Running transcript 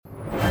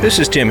This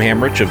is Tim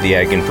Hamrich of the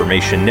Ag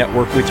Information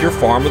Network with your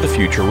Farm of the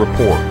Future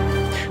report.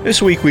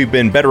 This week we've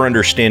been better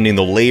understanding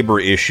the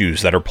labor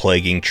issues that are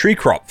plaguing tree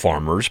crop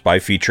farmers by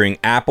featuring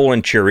apple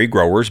and cherry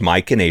growers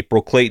Mike and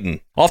April Clayton.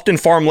 Often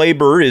farm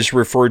labor is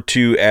referred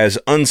to as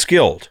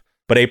unskilled,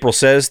 but April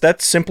says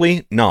that's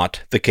simply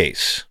not the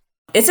case.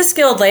 It's a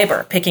skilled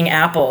labor picking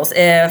apples.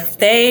 If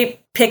they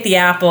pick the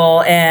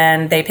apple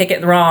and they pick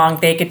it wrong,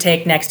 they could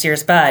take next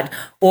year's bud.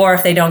 Or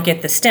if they don't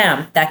get the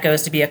stem, that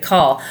goes to be a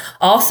cull.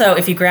 Also,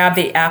 if you grab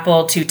the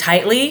apple too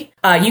tightly,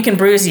 you can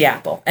bruise the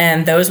apple,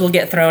 and those will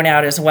get thrown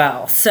out as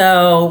well.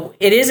 So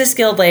it is a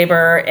skilled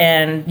labor,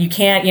 and you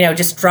can't,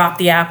 just drop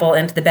the apple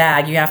into the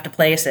bag. You have to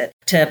place it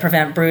to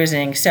prevent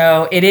bruising.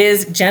 So it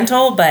is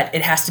gentle, but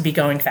it has to be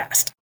going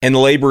fast. And the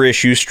labor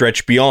issues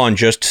stretch beyond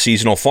just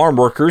seasonal farm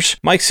workers.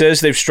 Mike says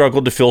they've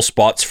struggled to fill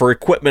spots for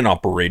equipment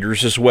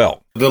operators as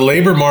well. The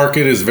labor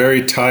market is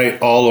very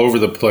tight all over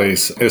the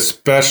place,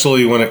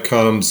 especially when it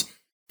comes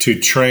to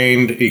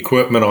trained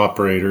equipment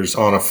operators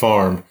on a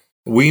farm.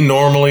 We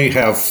normally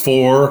have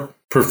 4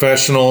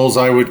 professionals,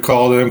 I would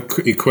call them,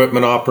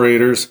 equipment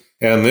operators.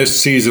 And this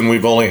season,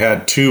 we've only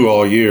had 2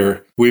 all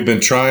year. We've been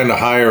trying to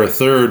hire a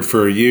 3rd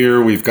for a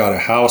year. We've got a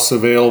house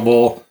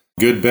available,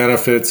 good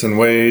benefits and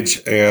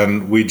wage,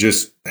 and we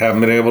just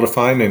haven't been able to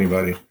find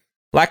anybody.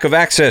 Lack of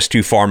access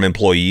to farm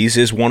employees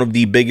is one of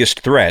the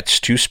biggest threats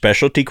to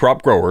specialty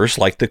crop growers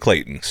like the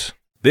Claytons.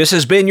 This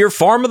has been your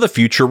Farm of the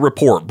Future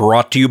report,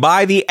 brought to you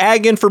by the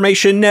Ag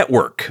Information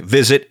Network.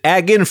 Visit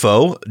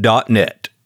aginfo.net.